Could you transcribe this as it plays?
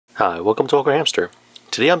Hi, welcome to AwkwardHamster.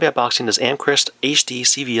 Today I'll be unboxing this Amcrest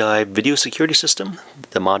HD-CVI video security system.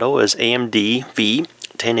 The model is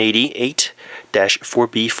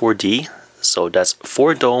AMDV10808-4B4D. So that's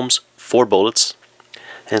 4 domes, 4 bullets.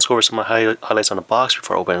 And let's go over some of the highlights on the box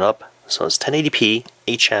before I open it up. So it's 1080p,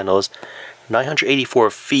 8 channels,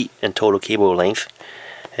 984 feet in total cable length.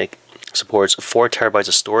 It supports 4 terabytes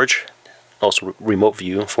of storage. Also remote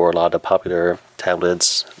view for a lot of the popular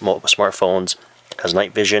tablets, smartphones. Has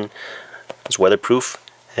night vision, it's weatherproof,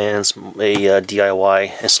 and it's a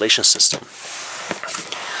DIY installation system.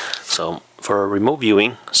 So for remote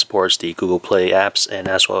viewing, supports the Google Play apps and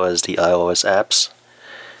as well as the iOS apps.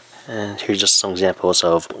 And here's just some examples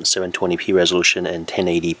of 720p resolution and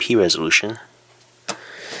 1080p resolution.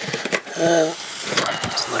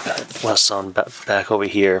 Let's look at what's on back over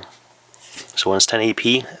here. So when it's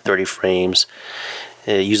 1080p, 30 frames,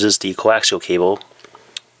 it uses the coaxial cable.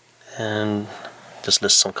 And just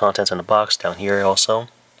lists some contents in the box down here also.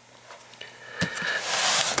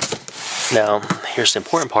 Now, here's the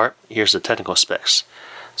important part. Here's the technical specs.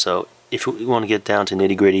 So, if you want to get down to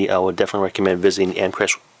nitty-gritty, I would definitely recommend visiting the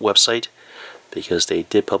Amcrest website because they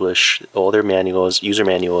did publish all their manuals, user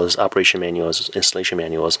manuals, operation manuals, installation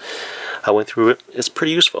manuals. I went through it. It's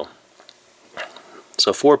pretty useful.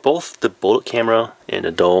 So, for both the bullet camera and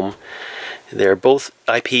the dome, they're both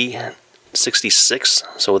IP66.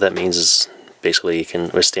 So, what that means is basically it can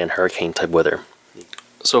withstand hurricane type weather.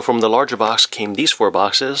 So from the larger box came these 4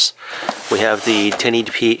 boxes. We have the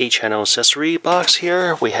 1080p 8-channel accessory box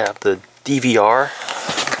here. We have the DVR.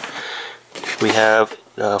 We have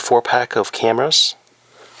a 4-pack of cameras.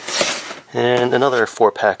 And another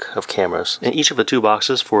 4-pack of cameras. In each of the 2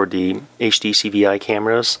 boxes for the HD-CVI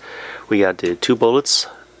cameras, we got the 2 bullets,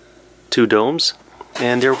 2 domes,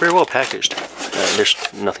 and they're very well packaged. There's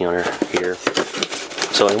nothing under here.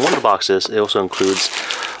 So in one of the boxes, it also includes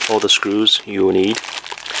all the screws you will need.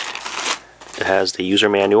 It has the user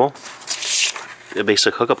manual, the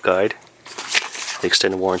basic hookup guide, the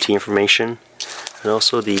extended warranty information, and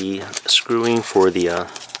also the screwing for the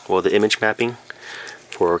the image mapping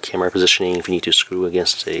for camera positioning if you need to screw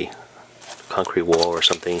against a concrete wall or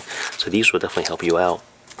something. So these will definitely help you out.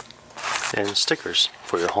 And stickers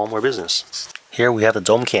for your home or business. Here we have the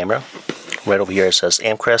dome camera. Right over here it says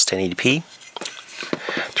Amcrest 1080p.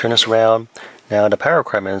 Turn this around. Now the power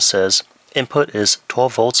requirement says input is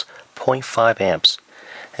 12 volts, 0.5 amps.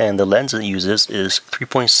 And the lens it uses is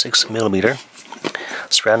 3.6 millimeter.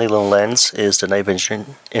 Surrounding the lens is the night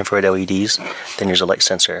vision infrared LEDs. Then there's a light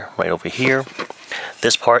sensor right over here.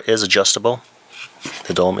 This part is adjustable.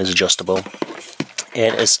 The dome is adjustable.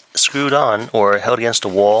 And it's screwed on or held against the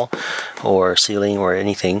wall or ceiling or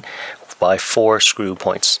anything by 4 screw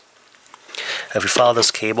points. If you follow this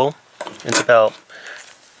cable, it's about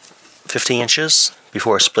 15 inches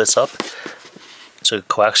before it splits up. It's a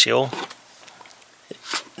coaxial.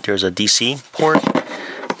 There's a DC port.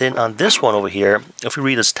 Then on this one over here, if we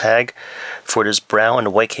read this tag for this brown and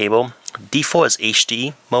the white cable, default is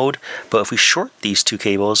HD mode, but if we short these 2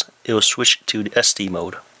 cables, it will switch to the SD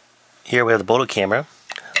mode. Here we have the bullet camera.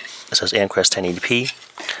 It says Amcrest 1080p.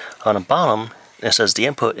 On the bottom, it says the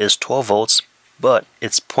input is 12 volts, but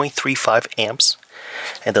it's 0.35 amps,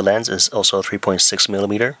 and the lens is also 3.6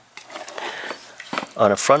 millimeter. On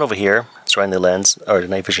the front over here, surrounding the lens are the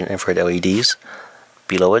night vision infrared LEDs.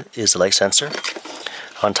 Below it is the light sensor.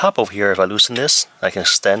 On top over here, if I loosen this, I can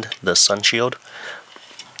extend the sun shield.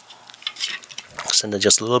 Extend it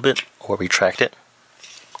just a little bit or retract it.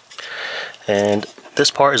 And this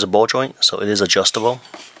part is a ball joint, so it is adjustable.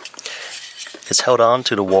 It's held on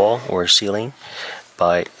to the wall or ceiling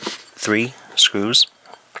by 3 screws.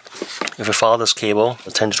 If we follow this cable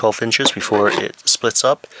 10 to 12 inches before it splits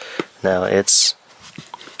up, now it's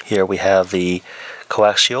here we have the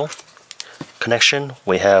coaxial connection,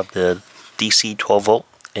 we have the DC 12 volt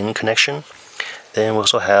in connection, then we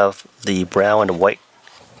also have the brown and the white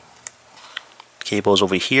cables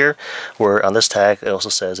over here, where on this tag it also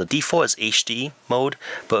says the default is HD mode,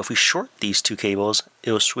 but if we short these 2 cables,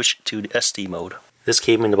 it will switch to the SD mode. This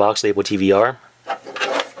came in the box labeled DVR,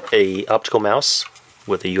 a optical mouse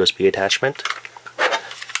with a USB attachment,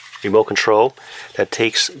 remote control that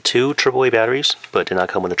takes 2 AAA batteries, but did not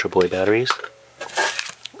come with the AAA batteries,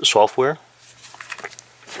 software,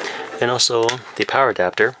 and also the power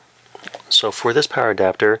adapter. So for this power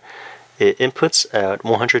adapter, it inputs at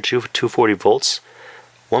 100 to 240 volts,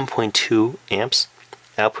 1.2 amps,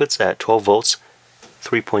 outputs at 12 volts,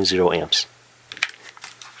 3.0 amps.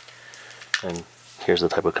 And here's the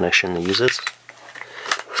type of connection it uses.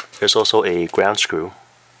 There's also a ground screw.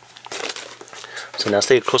 So now let's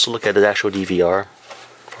take a closer look at the actual DVR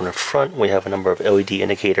From the front, we have a number of LED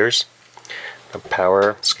indicators. The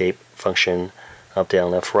power, escape, function, up, down,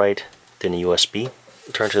 left, right, then the USB.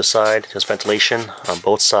 Turn to the side, there's ventilation on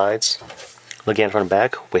both sides. Looking at from the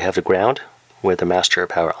back, we have the ground with the master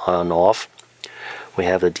power on and off. We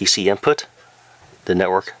have the DC input, the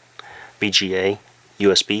network, VGA,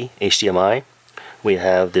 USB, HDMI. We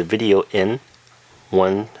have the video in,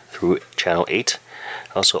 1 through channel 8.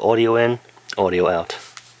 Also audio in, audio out.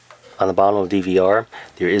 On the bottom of DVR,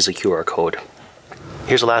 there is a QR code.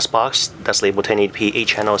 Here's the last box that's labeled 1080p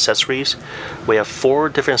 8-channel accessories. We have 4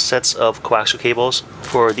 different sets of coaxial cables.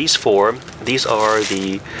 For these 4, these are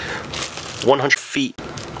the 100 feet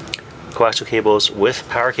coaxial cables with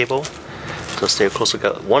power cable. So let's take a close look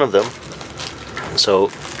at one of them. So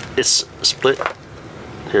it's split.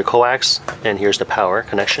 Here's coax, and here's the power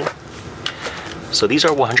connection. So these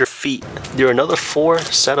are 100 feet. There are another 4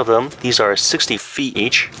 set of them. These are 60 feet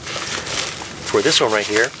each. For this one right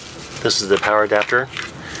here, this is the power adapter.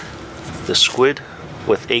 The squid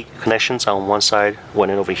with 8 connections on one side, one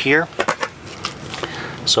in over here.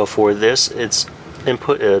 So for this, it's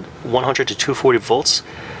input at 100 to 240 volts,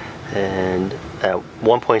 and at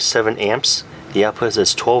 1.7 amps, the output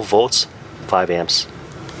is 12 volts, 5 amps.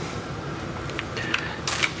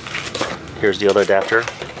 Here's the other adapter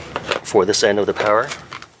for this end of the power.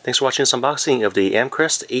 Thanks for watching this unboxing of the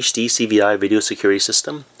Amcrest HD-CVI video security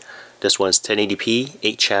system. This one's 1080p,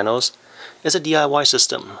 8 channels. It's a DIY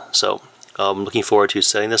system, so I'm looking forward to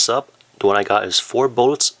setting this up. The one I got is 4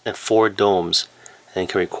 bullets and 4 domes, and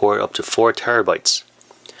can record up to 4 terabytes.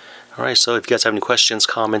 Alright, so if you guys have any questions,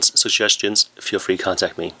 comments, suggestions, feel free to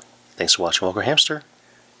contact me. Thanks for watching AwkwardHamster.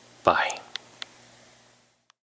 Bye.